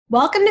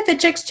Welcome to Fit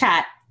Chicks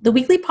Chat, the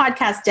weekly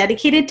podcast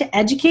dedicated to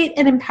educate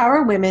and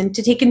empower women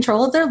to take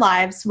control of their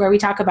lives, where we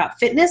talk about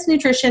fitness,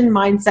 nutrition,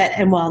 mindset,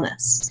 and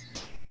wellness.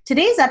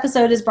 Today's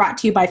episode is brought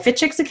to you by Fit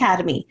Chicks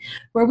Academy,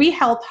 where we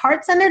help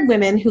heart-centered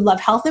women who love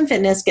health and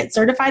fitness get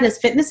certified as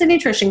fitness and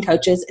nutrition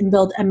coaches and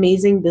build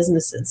amazing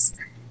businesses.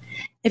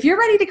 If you're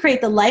ready to create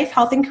the life,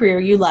 health, and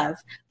career you love,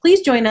 please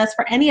join us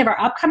for any of our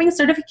upcoming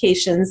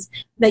certifications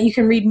that you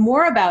can read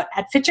more about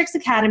at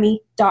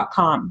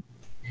fitchicksacademy.com.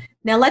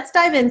 Now let's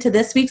dive into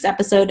this week's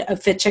episode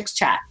of Fit Chicks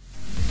Chat.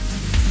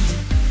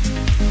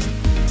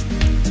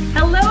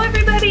 Hello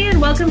everybody and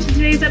welcome to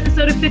today's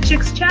episode of Fit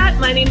Chicks Chat.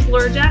 My name is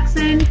Laura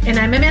Jackson. And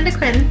I'm Amanda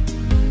Quinn.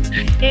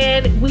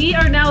 And we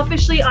are now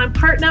officially on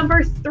part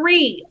number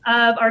 3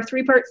 of our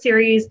 3-part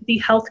series, The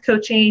Health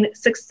Coaching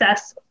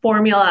Success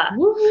Formula.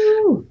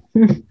 Woo!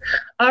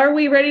 Are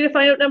we ready to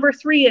find out number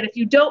 3? And if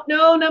you don't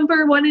know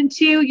number 1 and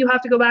 2, you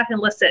have to go back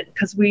and listen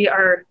because we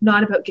are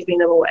not about giving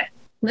them away.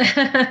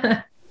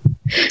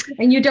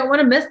 And you don't want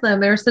to miss them.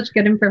 There's such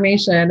good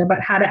information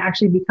about how to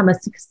actually become a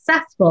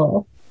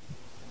successful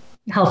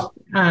health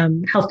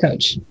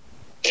coach.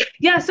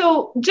 Yeah.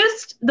 So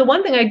just the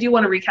one thing I do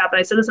want to recap, and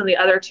I said this on the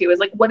other two, is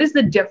like, what is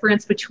the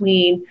difference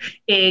between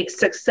a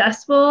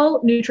successful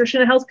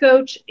nutrition and health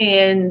coach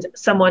and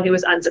someone who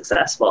is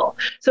unsuccessful?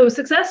 So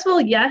successful,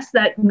 yes,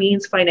 that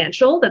means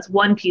financial. That's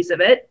one piece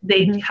of it.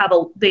 They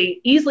they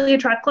easily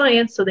attract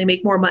clients, so they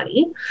make more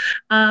money.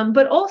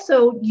 But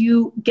also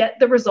you get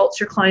the results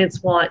your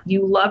clients want.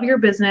 You love your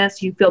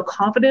business. You feel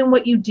confident in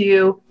what you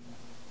do.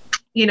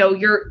 You know,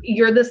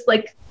 you're this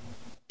like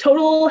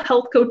total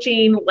health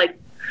coaching, like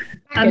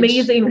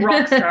amazing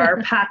rock star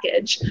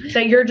package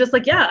that you're just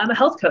like, yeah, I'm a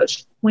health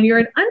coach. When you're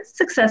an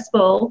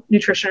unsuccessful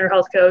nutrition or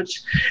health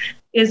coach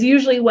is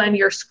usually when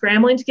you're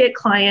scrambling to get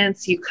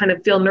clients. You kind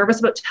of feel nervous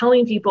about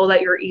telling people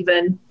that you're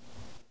even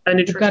a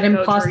nutrition coach. You've got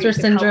imposter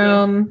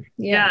syndrome.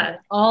 Yeah.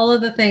 All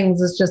of the things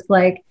is just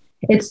like,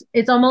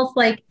 it's almost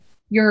like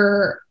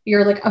you're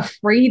like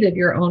afraid of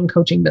your own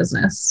coaching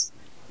business.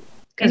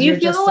 And you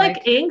feel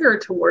like anger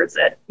towards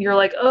it. You're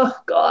like, oh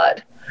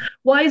God,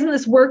 why isn't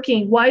this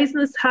working? Why isn't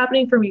this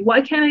happening for me?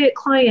 Why can't I get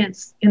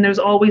clients? And there's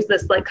always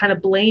this like kind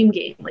of blame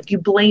game. Like you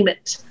blame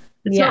it.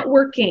 It's not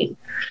working.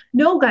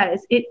 No,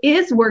 guys, it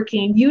is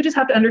working. You just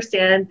have to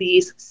understand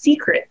these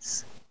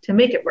secrets to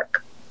make it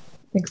work.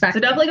 Exactly.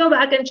 So definitely go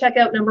back and check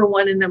out number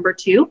 1 and number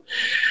 2.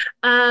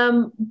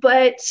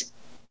 But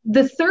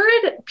the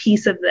third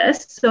piece of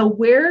this, so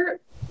where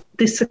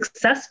the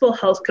successful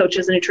health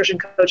coaches and nutrition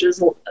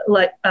coaches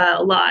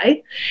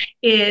lie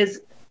is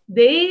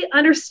they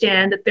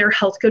understand that their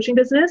health coaching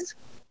business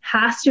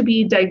has to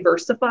be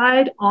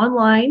diversified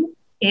online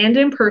and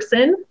in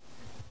person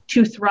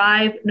to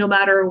thrive no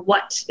matter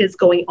what is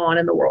going on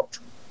in the world.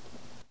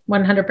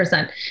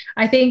 100%.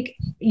 I think,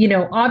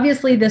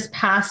 obviously this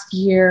past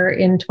year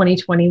in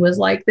 2020 was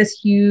like this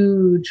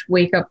huge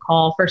wake up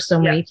call for so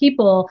many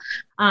people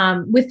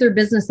with their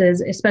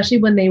businesses, especially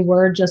when they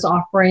were just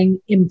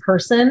offering in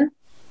person.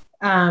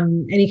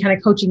 Any kind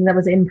of coaching that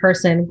was in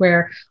person,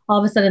 where all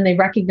of a sudden they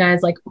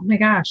recognize like, oh my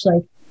gosh,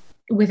 like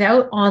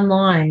without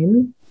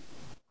online,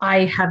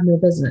 I have no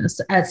business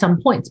at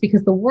some points,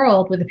 because the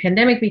world with the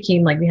pandemic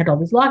became like, we had all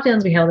these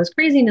lockdowns, we had all this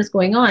craziness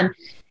going on.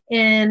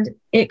 And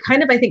it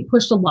kind of, I think,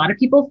 pushed a lot of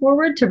people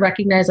forward to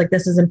recognize like,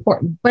 this is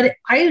important. But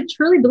I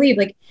truly believe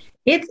like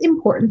it's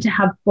important to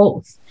have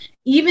both,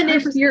 even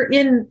if you're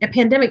in a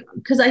pandemic,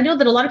 because I know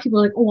that a lot of people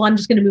are like, oh, I'm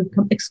just going to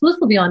move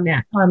exclusively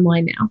online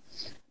now.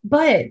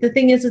 But the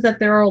thing is that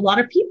there are a lot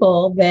of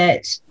people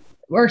that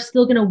are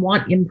still going to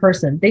want in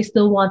person. They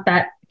still want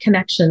that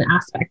connection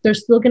aspect. They're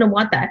still going to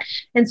want that.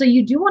 And so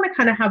you do want to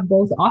kind of have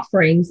both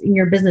offerings in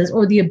your business,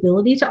 or the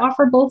ability to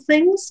offer both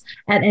things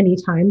at any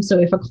time. So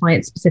if a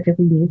client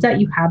specifically needs that,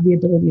 you have the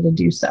ability to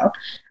do so.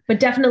 But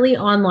definitely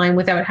online,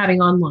 without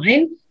having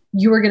online,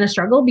 you are going to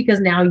struggle, because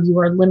now you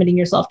are limiting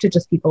yourself to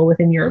just people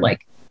within your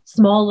like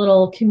small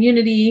little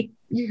community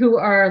who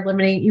are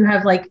limiting. You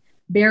have like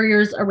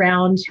barriers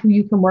around who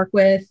you can work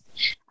with.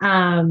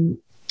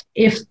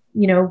 If,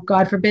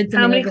 God forbid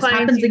something like this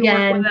happens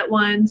again, work with at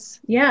once.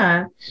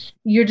 Yeah,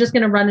 you're just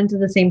going to run into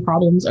the same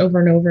problems over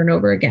and over and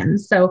over again.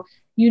 So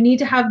you need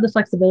to have the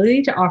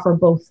flexibility to offer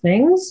both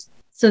things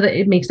so that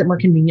it makes it more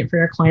convenient for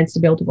your clients to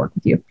be able to work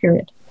with you,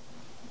 period.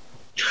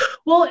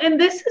 Well, and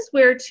this is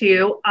where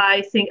too,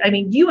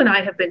 you and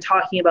I have been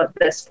talking about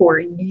this for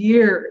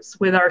years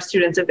with our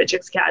students at Fit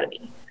Chicks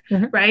Academy.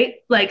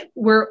 Right? Like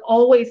we're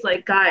always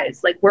like,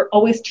 guys, like we're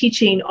always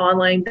teaching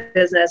online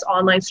business,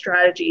 online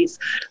strategies.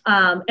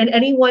 And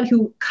anyone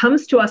who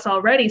comes to us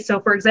already.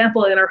 So for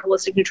example, in our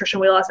holistic nutrition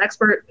weight loss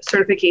expert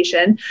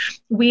certification,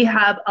 we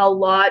have a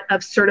lot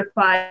of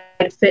certified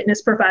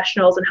fitness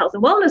professionals and health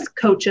and wellness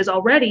coaches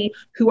already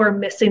who are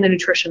missing the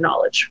nutrition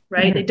knowledge,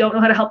 right? They don't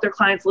know how to help their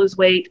clients lose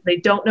weight. They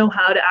don't know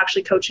how to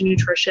actually coach in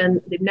nutrition.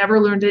 They've never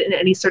learned it in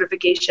any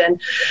certification.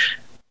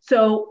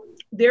 So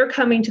they're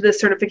coming to this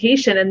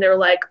certification and they're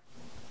like,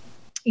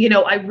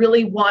 I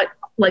really want,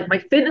 like my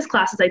fitness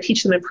classes, I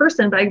teach them in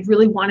person, but I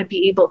really want to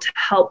be able to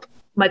help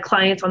my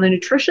clients on the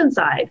nutrition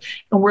side.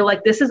 And we're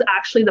like, this is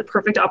actually the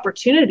perfect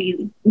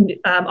opportunity,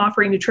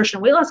 offering nutrition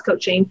and weight loss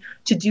coaching,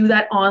 to do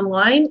that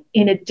online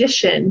in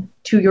addition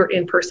to your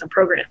in-person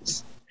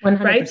programs.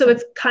 100%. Right. So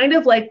it's kind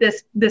of like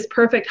this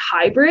perfect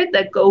hybrid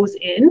that goes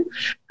in,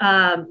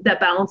 that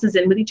balances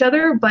in with each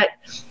other. But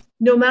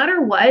no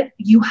matter what,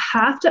 you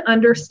have to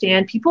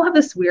understand, people have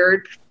this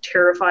weird,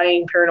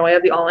 terrifying paranoia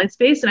of the online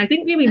space. And I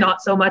think maybe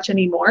not so much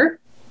anymore,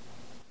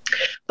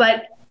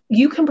 but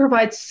you can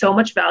provide so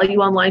much value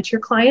online to your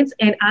clients.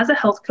 And as a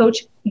health coach,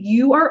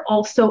 you are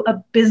also a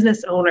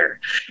business owner.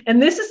 And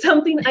this is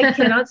something I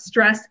cannot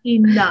stress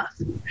enough.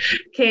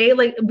 Okay.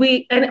 Like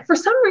and for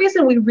some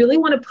reason, we really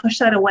want to push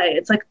that away.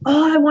 It's like,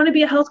 oh, I want to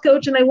be a health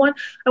coach, and I want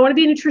to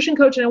be a nutrition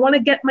coach, and I want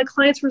to get my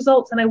clients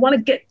results, and I want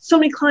to get so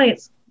many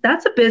clients.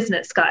 That's a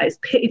business, guys.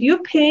 If you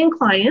have paying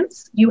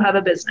clients, you have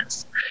a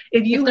business.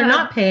 If they're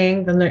not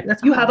paying, then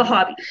you have a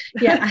hobby.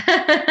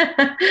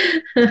 Yeah.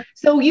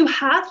 So you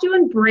have to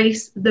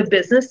embrace the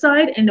business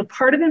side. And a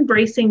part of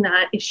embracing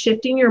that is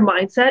shifting your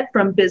mindset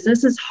from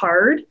business is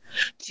hard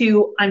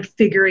to I'm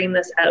figuring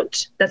this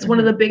out. That's one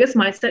of the biggest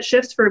mindset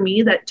shifts for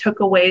me that took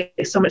away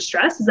so much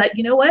stress, is that,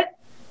 you know what?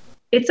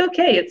 It's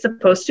okay. It's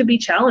supposed to be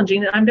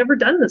challenging. I've never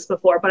done this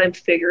before, but I'm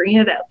figuring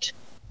it out.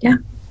 Yeah.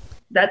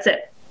 That's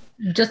it.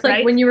 Just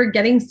like when you were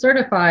getting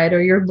certified,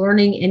 or you're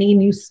learning any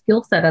new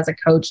skill set as a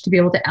coach to be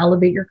able to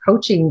elevate your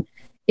coaching,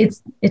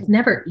 it's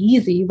never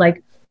easy.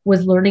 Like,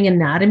 was learning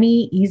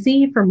anatomy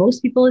easy? For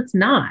most people, it's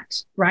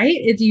not, right?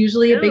 It's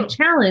usually a big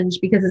challenge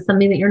because it's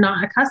something that you're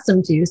not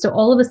accustomed to. So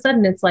all of a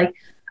sudden it's like,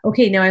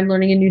 okay, now I'm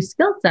learning a new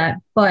skill set,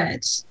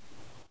 but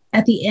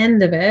at the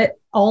end of it,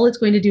 all it's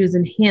going to do is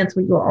enhance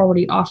what you're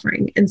already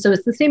offering. And so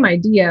it's the same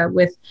idea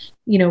with,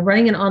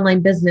 running an online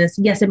business.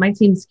 Yes, it might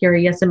seem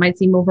scary. Yes, it might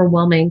seem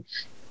overwhelming.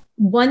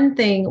 One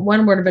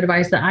word of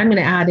advice that I'm going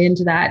to add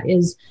into that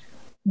is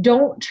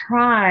don't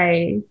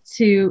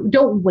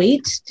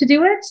wait to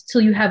do it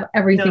till you have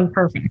everything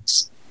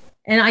perfect.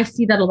 And I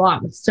see that a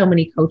lot with so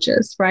many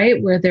coaches,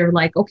 right? Where they're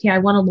like, okay, I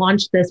want to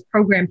launch this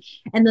program.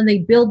 And then they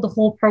build the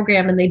whole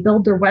program, and they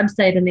build their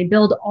website, and they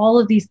build all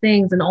of these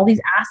things and all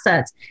these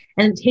assets.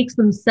 And it takes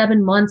them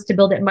 7 months to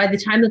build it. And by the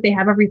time that they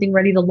have everything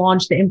ready to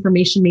launch, the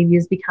information maybe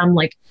has become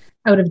like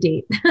out of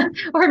date.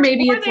 Or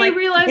they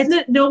realize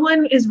that no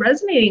one is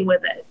resonating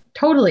with it.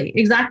 Totally.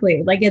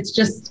 Exactly. Like, we're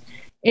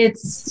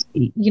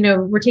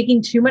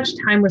taking too much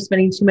time. We're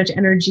spending too much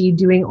energy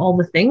doing all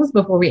the things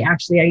before we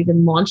actually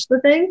even launch the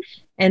thing.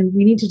 And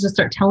we need to just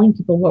start telling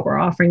people what we're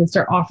offering and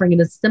start offering it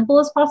as simple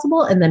as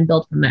possible, and then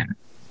build from there.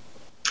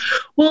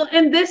 Well,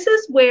 and this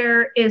is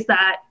where is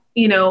that,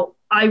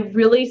 I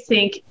really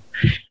think,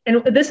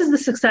 and this is the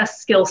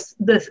success skills,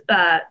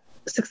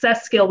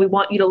 success skill we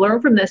want you to learn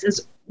from this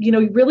is,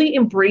 really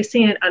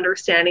embracing and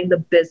understanding the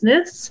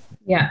business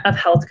of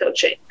health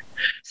coaching.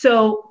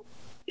 So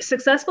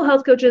successful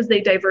health coaches, they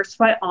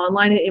diversify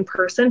online and in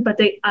person, but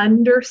they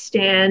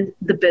understand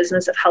the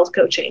business of health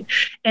coaching.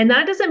 And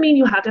that doesn't mean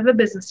you have to have a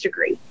business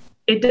degree.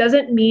 It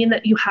doesn't mean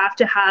that you have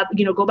to have,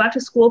 go back to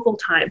school full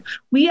time.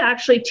 We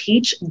actually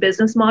teach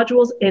business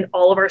modules in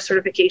all of our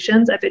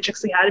certifications at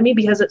FitChicks Academy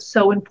because it's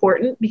so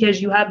important,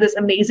 because you have this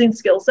amazing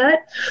skill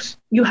set.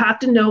 You have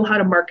to know how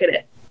to market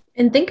it.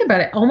 And think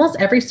about it. Almost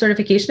every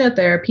certification out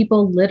there,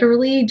 people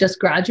literally just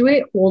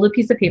graduate, hold a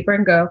piece of paper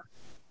and go,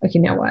 okay,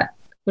 now what?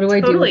 What do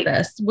I do with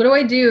this? What do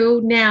I do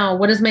now?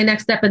 What is my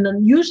next step? And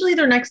then usually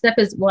their next step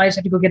is, well, I just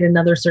have to go get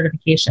another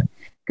certification,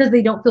 because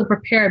they don't feel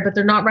prepared, but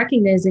they're not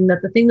recognizing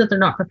that the thing that they're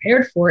not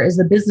prepared for is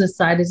the business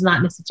side, is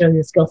not necessarily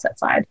the skill set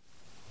side.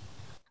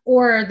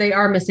 Or they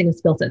are missing a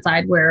skill set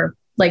side where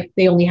like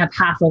they only have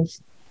half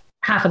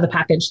of the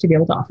package to be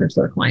able to offer to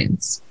their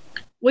clients.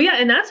 Well, yeah.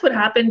 And that's what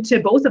happened to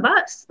both of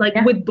us.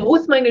 With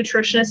both my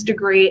nutritionist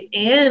degree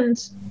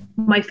and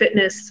my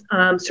fitness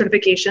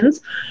certifications,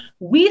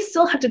 we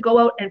still had to go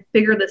out and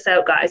figure this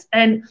out, guys.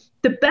 And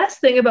the best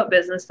thing about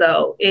business,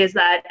 though, is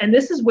that, and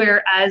this is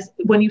where,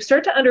 when you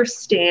start to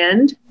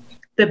understand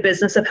the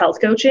business of health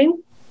coaching,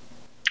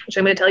 which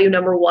I'm going to tell you,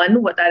 number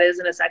one, what that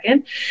is in a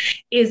second,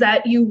 is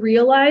that you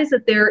realize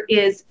that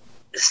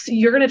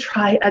you're going to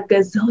try a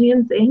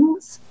gazillion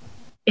things,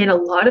 and a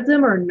lot of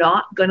them are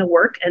not going to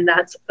work, and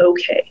that's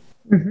okay.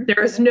 Mm-hmm.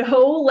 There's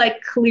no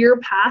clear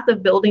path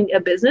of building a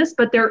business,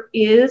 but there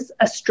is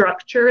a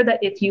structure that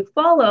if you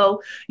follow,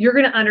 you're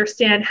going to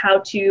understand how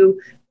to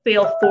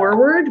fail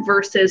forward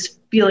versus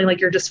feeling like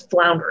you're just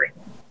floundering.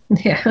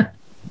 Yeah.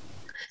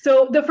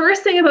 So the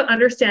first thing about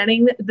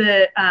understanding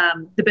the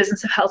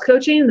business of health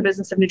coaching, the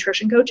business of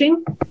nutrition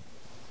coaching,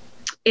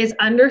 is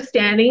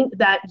understanding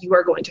that you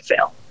are going to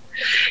fail.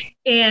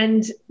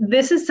 And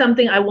this is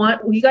something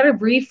we got to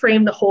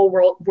reframe the whole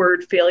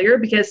word failure,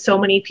 because so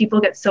many people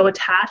get so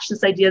attached to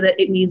this idea that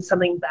it means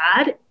something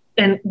bad.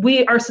 And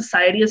our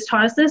society has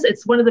taught us this.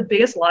 It's one of the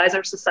biggest lies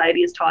our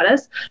society has taught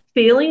us.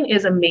 Failing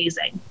is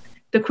amazing.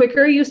 The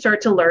quicker you start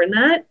to learn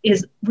that,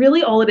 is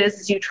really all it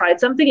is you tried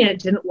something and it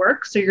didn't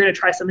work, so you're going to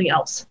try something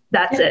else.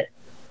 That's it.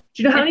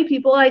 Do you know how many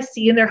people I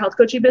see in their health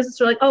coaching business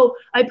are like, oh,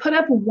 I put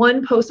up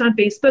one post on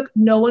Facebook,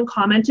 no one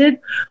commented.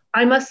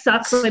 I must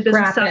suck. My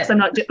business sucks. I'm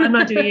not doing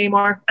it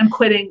anymore. I'm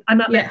quitting. I'm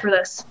not meant for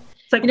this.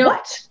 It's like,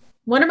 what?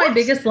 One of my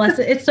biggest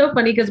lessons, it's so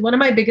funny because one of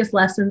my biggest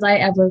lessons I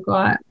ever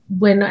got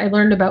when I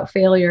learned about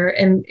failure,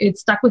 and it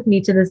stuck with me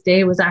to this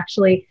day, was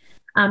actually,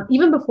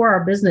 even before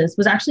our business,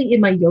 was actually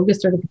in my yoga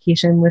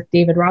certification with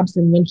David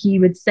Robson, when he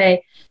would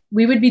say,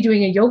 we would be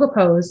doing a yoga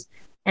pose.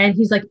 And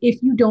he's like,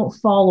 if you don't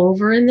fall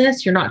over in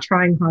this, you're not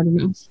trying hard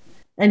enough.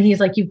 And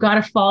he's like, you've got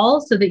to fall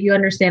so that you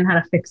understand how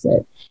to fix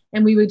it.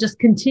 And we would just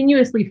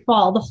continuously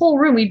fall. The whole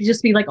room, we'd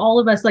just be like, all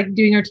of us, like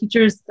doing our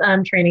teachers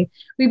training,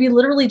 we'd be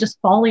literally just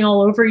falling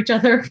all over each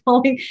other,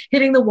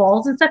 hitting the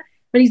walls and stuff.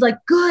 But he's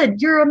like,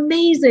 good, you're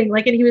amazing.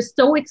 Like, and he was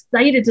so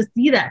excited to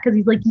see that, because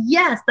he's like,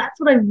 yes, that's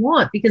what I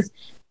want, because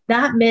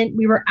that meant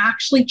we were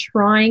actually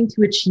trying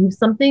to achieve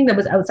something that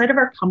was outside of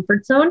our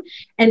comfort zone,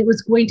 and it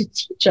was going to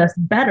teach us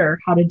better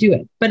how to do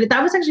it. But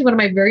that was actually one of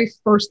my very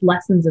first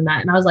lessons in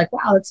that. And I was like,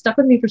 wow, it stuck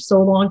with me for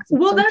so long.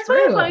 Well, that's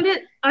why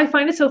I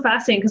find it so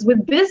fascinating, because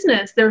with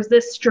business, there's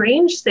this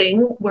strange thing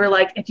where,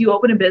 like, if you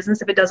open a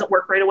business, if it doesn't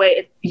work right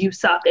away, you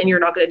suck and you're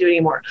not going to do it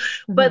anymore.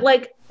 Mm-hmm. But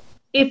like,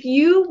 if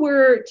you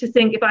were to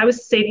think, if I was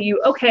to say to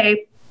you,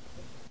 okay,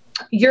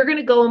 you're going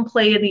to go and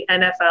play in the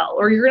NFL,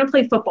 or you're going to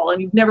play football and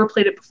you've never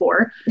played it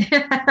before.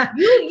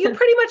 you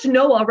pretty much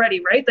know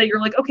already, right? That you're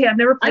like, okay, I've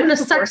never played it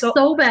before. I'm going to suck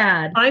so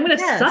bad. I'm going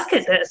to suck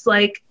at this.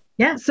 Like,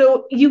 yeah.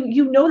 So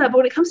you know that, but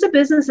when it comes to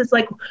business, it's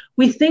like,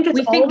 we think we're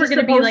going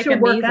to be like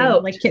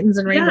amazing, like kittens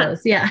and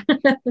rainbows. Yeah.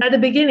 At the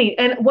beginning.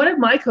 And one of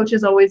my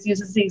coaches always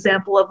uses the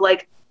example of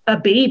like a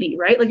baby,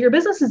 right? Like, your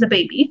business is a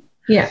baby.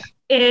 Yeah.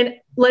 And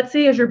let's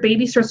say as your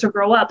baby starts to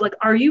grow up, like,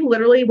 are you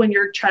literally, when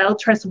your child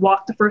tries to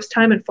walk the first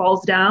time and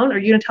falls down, are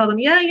you going to tell them,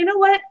 yeah, you know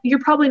what? You're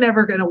probably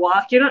never going to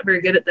walk. You're not very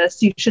good at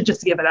this. You should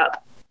just give it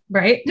up.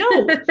 Right?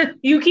 No,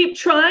 you keep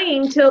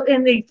trying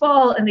and they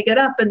fall and they get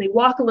up and they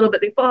walk a little bit.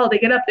 They fall, they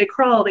get up, they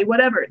crawl, they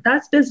whatever.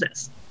 That's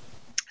business.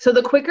 So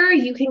the quicker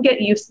you can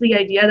get used to the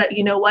idea that,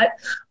 you know what,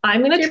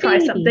 I'm going to try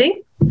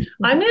something.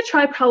 I'm going to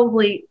try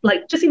probably,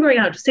 like, just even right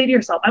now, just say to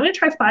yourself, I'm going to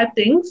try 5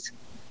 things.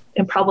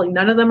 And probably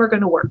none of them are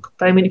going to work,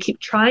 but I'm going to keep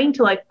trying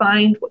till I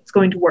find what's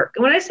going to work.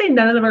 And when I say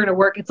none of them are going to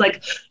work, it's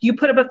like you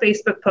put up a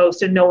Facebook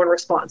post and no one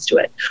responds to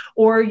it,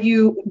 or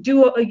you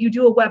do a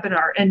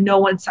webinar and no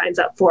one signs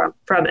up from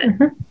it.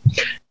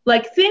 Mm-hmm.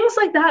 Like things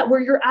like that, where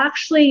you're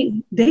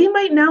actually, they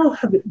might now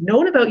have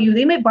known about you.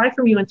 They might buy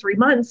from you in 3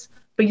 months,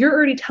 but you're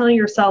already telling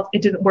yourself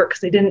it didn't work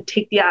because they didn't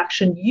take the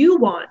action you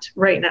want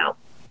right now.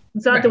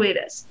 It's not the way it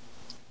is.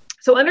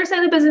 So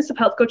understand the business of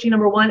health coaching.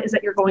 Number 1 is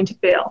that you're going to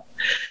fail.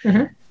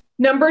 Mm-hmm.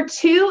 Number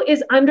 2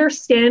 is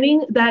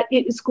understanding that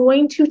it is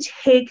going to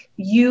take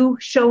you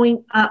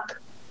showing up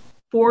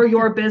for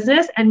your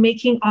business and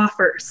making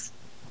offers.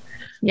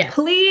 Yes.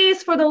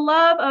 Please, for the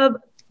love of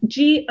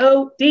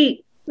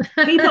G-O-D,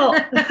 people.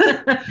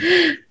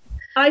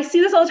 I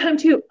see this all the time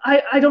too.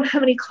 I don't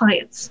have any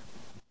clients.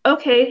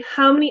 Okay,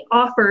 how many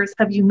offers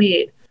have you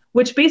made?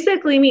 Which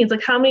basically means,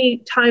 like, how many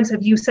times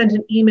have you sent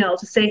an email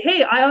to say,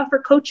 hey, I offer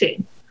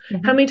coaching?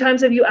 Mm-hmm. How many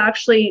times have you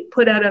actually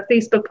put out a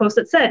Facebook post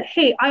that said,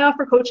 hey, I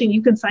offer coaching,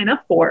 you can sign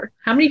up for?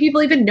 How many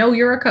people even know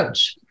you're a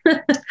coach?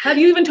 Have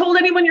you even told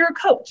anyone you're a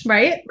coach?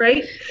 Right?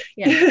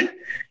 Yeah.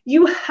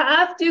 You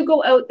have to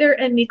go out there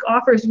and make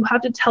offers. You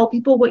have to tell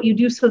people what you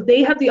do so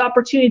they have the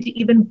opportunity to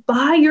even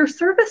buy your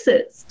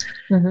services.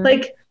 Mm-hmm.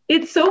 Like,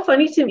 it's so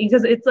funny to me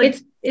because it's like,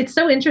 it's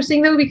so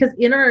interesting though, because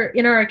in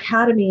our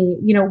academy,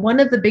 you know,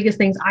 one of the biggest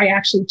things I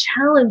actually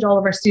challenge all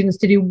of our students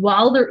to do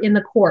while they're in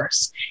the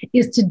course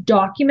is to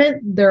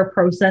document their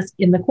process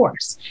in the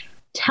course.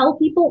 Tell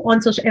people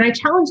on social, and I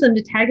challenge them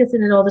to tag us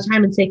in it all the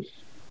time and say,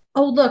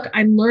 oh, look,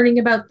 I'm learning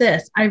about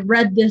this. I've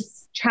read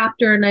this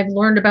chapter and I've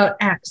learned about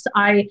X.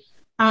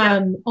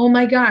 Oh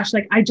my gosh,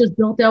 like I just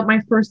built out my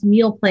first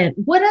meal plan,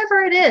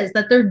 whatever it is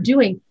that they're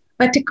doing,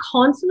 but to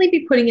constantly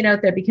be putting it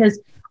out there, because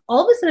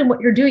all of a sudden what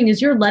you're doing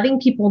is you're letting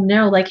people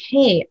know, like,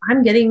 hey,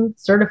 I'm getting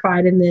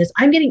certified in this.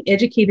 I'm getting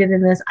educated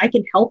in this. I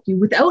can help you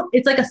without,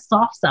 it's like a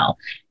soft sell.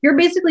 You're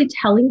basically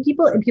telling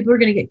people, and people are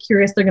going to get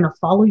curious. They're going to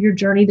follow your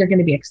journey. They're going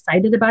to be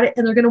excited about it,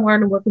 and they're going to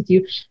want to work with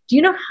you. Do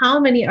you know how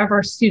many of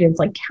our students,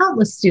 like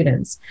countless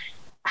students,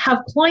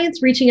 have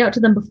clients reaching out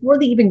to them before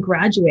they even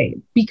graduate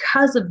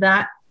because of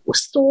that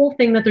sole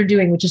thing that they're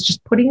doing, which is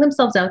just putting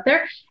themselves out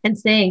there and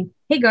saying,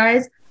 hey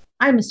guys,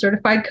 I'm a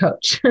certified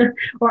coach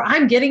or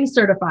I'm getting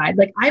certified.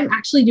 Like, I'm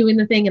actually doing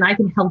the thing and I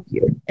can help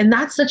you. And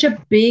that's such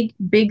a big,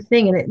 big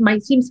thing. And it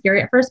might seem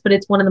scary at first, but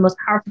it's one of the most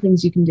powerful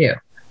things you can do.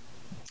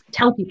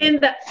 Tell people.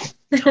 And that,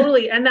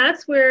 totally. And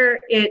that's where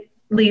it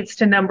leads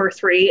to number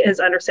 3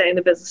 is understanding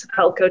the business of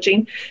health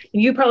coaching.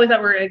 And you probably thought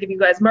we were going to give you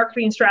guys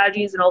marketing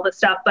strategies and all this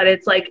stuff, but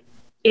it's like,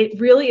 it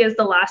really is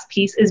the last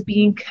piece, is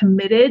being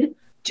committed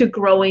to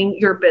growing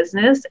your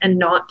business and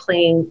not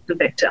playing the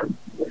victim.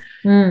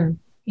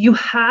 You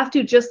have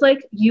to, just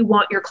like you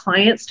want your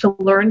clients to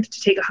learn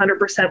to take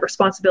 100%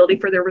 responsibility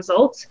for their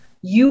results,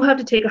 you have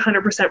to take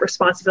 100%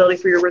 responsibility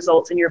for your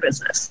results in your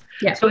business.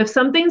 Yeah. So if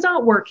something's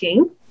not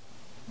working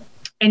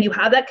and you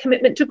have that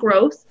commitment to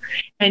growth,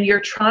 and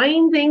you're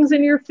trying things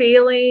and you're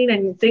failing,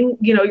 and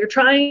you're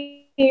trying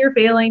and you're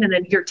failing, and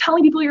then you're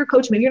telling people you're a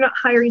coach, maybe you're not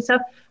hiring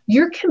stuff,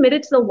 you're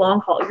committed to the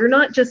long haul. You're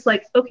not just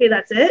like, okay,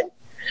 that's it.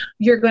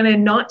 You're going to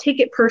not take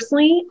it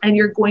personally, and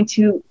you're going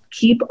to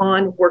keep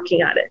on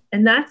working at it.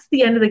 And that's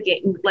the end of the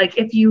game. Like,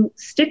 if you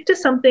stick to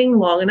something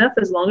long enough,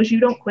 as long as you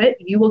don't quit,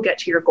 you will get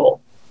to your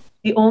goal.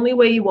 The only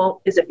way you won't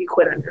is if you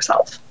quit on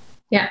yourself.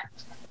 Yeah.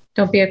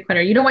 Don't be a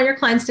quitter. You don't want your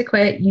clients to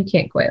quit. You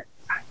can't quit.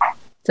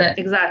 That's it.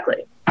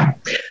 Exactly.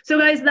 So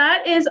guys,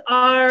 that is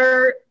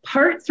our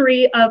part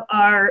 3 of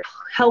our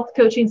health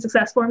coaching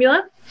success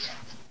formula.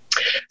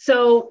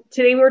 So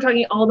today we were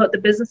talking all about the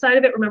business side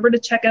of it. Remember to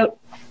check out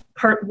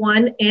part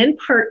 1 and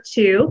part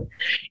 2.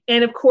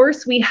 And of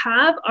course, we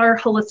have our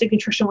holistic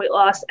nutrition weight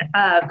loss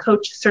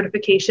coach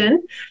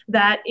certification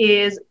that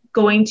is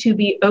going to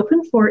be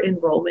open for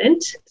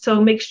enrollment. So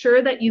make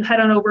sure that you head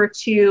on over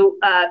to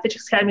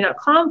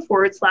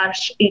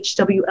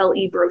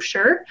fitchicksacademy.com/HWLE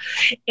brochure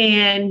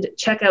and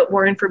check out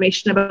more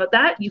information about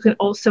that. You can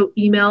also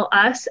email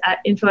us at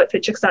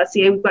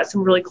info@fitchicks.ca. We've got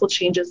some really cool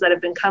changes that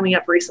have been coming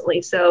up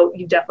recently. So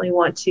you definitely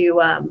want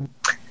to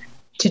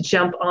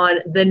jump on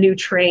the new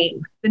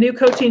train, the new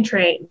coaching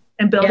train,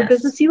 and build a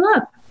business you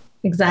love.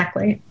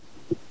 Exactly.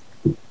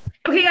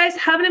 Okay, guys,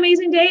 have an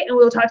amazing day, and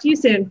we'll talk to you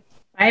soon.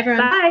 Bye,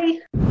 everyone. Bye.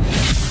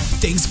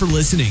 Thanks for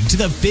listening to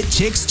the Fit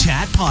Chicks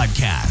Chat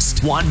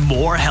podcast. Want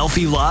more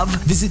healthy love?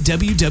 Visit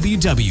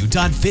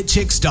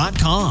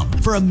www.fitchicks.com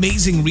for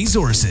amazing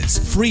resources,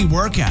 free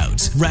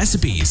workouts,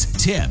 recipes,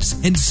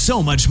 tips, and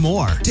so much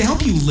more to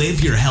help you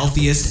live your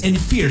healthiest and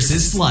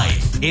fiercest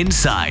life,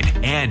 inside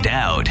and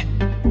out.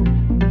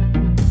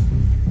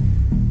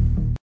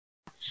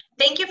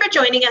 Thank you for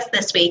joining us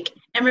this week.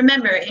 And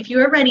remember, if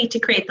you are ready to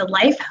create the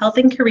life, health,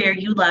 and career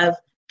you love,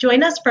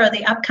 join us for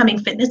the upcoming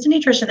Fitness and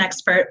Nutrition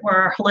Expert or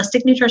our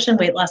Holistic Nutrition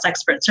Weight Loss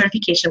Expert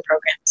certification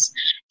programs.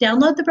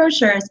 Download the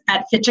brochures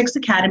at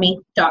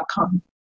fitchicksacademy.com.